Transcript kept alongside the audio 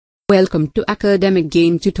Welcome to Academic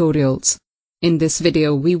Gain Tutorials. In this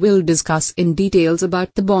video we will discuss in details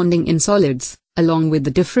about the bonding in solids, along with the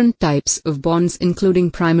different types of bonds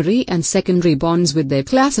including primary and secondary bonds with their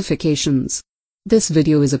classifications. This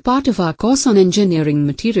video is a part of our course on engineering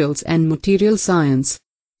materials and material science.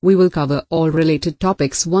 We will cover all related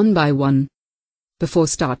topics one by one. Before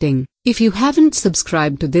starting, if you haven't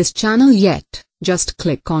subscribed to this channel yet, just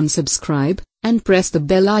click on subscribe and press the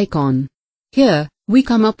bell icon. Here, we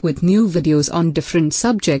come up with new videos on different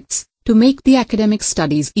subjects to make the academic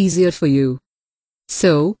studies easier for you.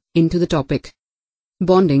 So, into the topic.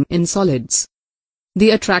 Bonding in solids.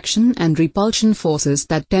 The attraction and repulsion forces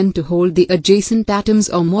that tend to hold the adjacent atoms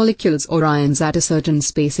or molecules or ions at a certain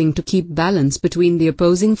spacing to keep balance between the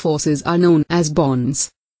opposing forces are known as bonds.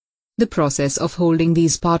 The process of holding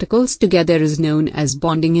these particles together is known as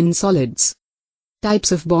bonding in solids.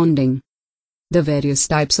 Types of bonding. The various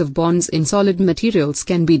types of bonds in solid materials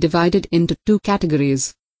can be divided into two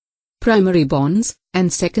categories: primary bonds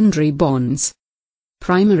and secondary bonds.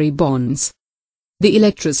 Primary bonds. The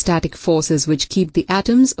electrostatic forces which keep the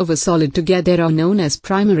atoms of a solid together are known as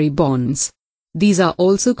primary bonds. These are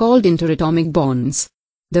also called interatomic bonds.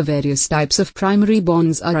 The various types of primary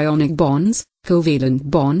bonds are ionic bonds, covalent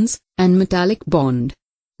bonds, and metallic bond.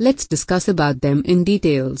 Let's discuss about them in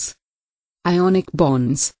details. Ionic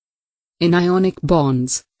bonds. In ionic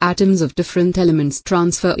bonds, atoms of different elements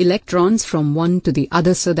transfer electrons from one to the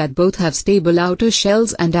other so that both have stable outer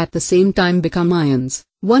shells and at the same time become ions,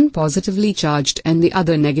 one positively charged and the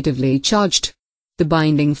other negatively charged. The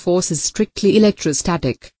binding force is strictly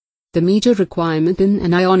electrostatic. The major requirement in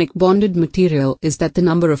an ionic bonded material is that the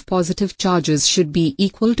number of positive charges should be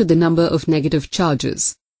equal to the number of negative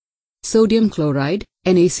charges. Sodium chloride,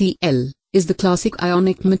 NaCl, is the classic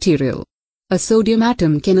ionic material. A sodium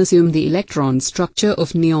atom can assume the electron structure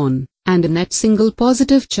of neon, and a net single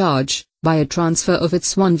positive charge, by a transfer of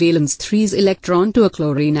its 1 valence 3s electron to a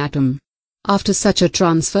chlorine atom. After such a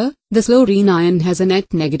transfer, the chlorine ion has a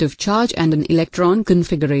net negative charge and an electron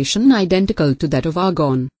configuration identical to that of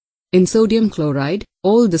argon. In sodium chloride,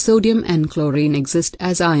 all the sodium and chlorine exist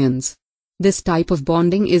as ions. This type of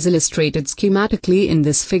bonding is illustrated schematically in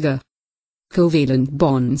this figure. Covalent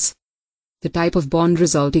bonds. The type of bond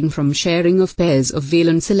resulting from sharing of pairs of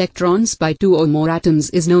valence electrons by two or more atoms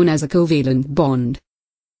is known as a covalent bond.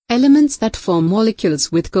 Elements that form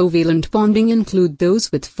molecules with covalent bonding include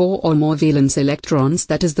those with 4 or more valence electrons,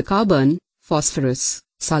 that is the carbon, phosphorus,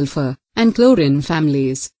 sulfur, and chlorine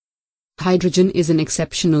families. Hydrogen is an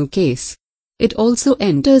exceptional case. It also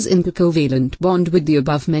enters into covalent bond with the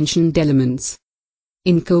above-mentioned elements.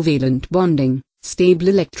 In covalent bonding, stable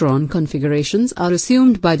electron configurations are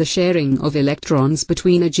assumed by the sharing of electrons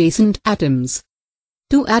between adjacent atoms.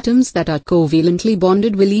 Two atoms that are covalently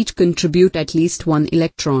bonded will each contribute at least 1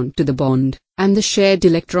 electron to the bond, and the shared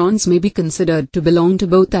electrons may be considered to belong to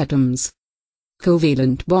both atoms.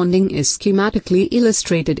 Covalent bonding is schematically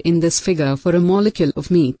illustrated in this figure for a molecule of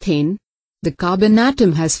methane. The carbon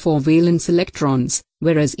atom has 4 valence electrons,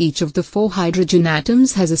 whereas each of the 4 hydrogen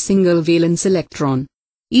atoms has a single valence electron.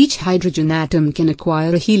 Each hydrogen atom can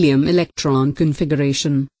acquire a helium electron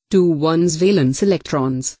configuration, 2 1s valence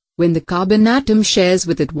electrons, when the carbon atom shares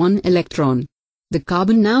with it 1 electron. The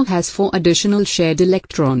carbon now has 4 additional shared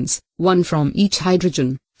electrons, 1 from each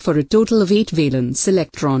hydrogen, for a total of 8 valence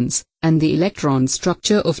electrons, and the electron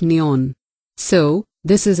structure of neon. So,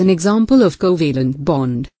 this is an example of covalent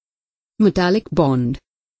bond. Metallic bond.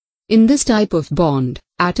 In this type of bond,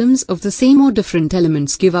 atoms of the same or different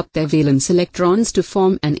elements give up their valence electrons to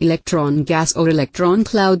form an electron gas or electron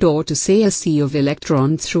cloud, or to say a sea of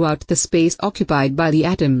electrons throughout the space occupied by the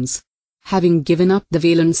atoms. Having given up the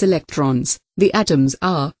valence electrons, the atoms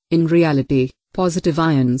are, in reality, positive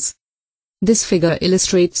ions. This figure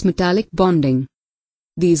illustrates metallic bonding.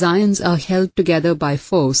 These ions are held together by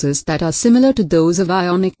forces that are similar to those of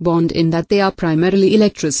ionic bond in that they are primarily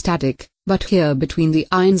electrostatic, but here between the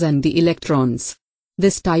ions and the electrons.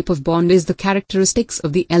 This type of bond is the characteristics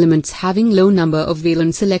of the elements having low number of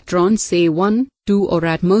valence electrons, say 1, 2 or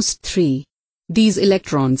at most 3. These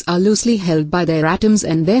electrons are loosely held by their atoms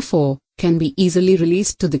and therefore, can be easily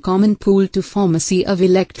released to the common pool to form a sea of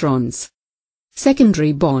electrons.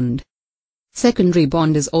 Secondary bond. Secondary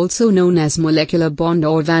bond is also known as molecular bond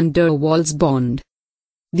or van der Waals bond.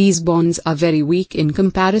 These bonds are very weak in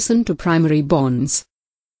comparison to primary bonds.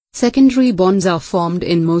 Secondary bonds are formed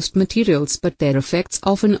in most materials, but their effects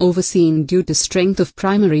often overseen due to strength of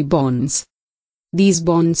primary bonds. These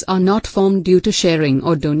bonds are not formed due to sharing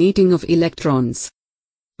or donating of electrons.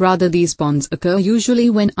 Rather, these bonds occur usually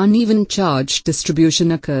when uneven charge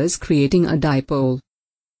distribution occurs, creating a dipole.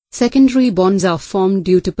 Secondary bonds are formed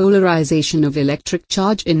due to polarization of electric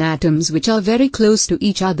charge in atoms which are very close to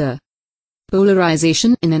each other.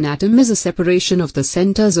 Polarization in an atom is a separation of the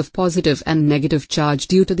centers of positive and negative charge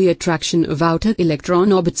due to the attraction of outer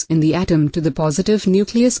electron orbits in the atom to the positive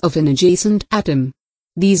nucleus of an adjacent atom.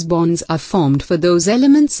 These bonds are formed for those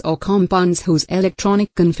elements or compounds whose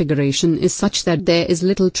electronic configuration is such that there is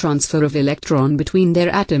little transfer of electron between their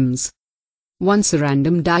atoms. Once a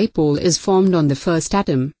random dipole is formed on the first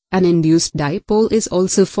atom, an induced dipole is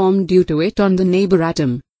also formed due to it on the neighbor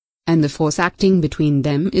atom. And the force acting between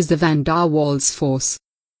them is the van der Waals force.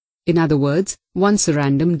 In other words, once a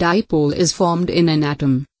random dipole is formed in an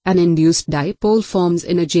atom, an induced dipole forms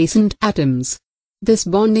in adjacent atoms. This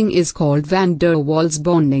bonding is called van der Waals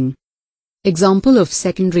bonding. Example of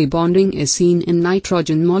secondary bonding is seen in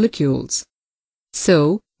nitrogen molecules.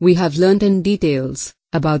 So, we have learnt in details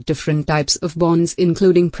about different types of bonds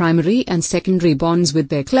including primary and secondary bonds with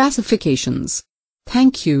their classifications.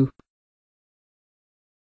 Thank you.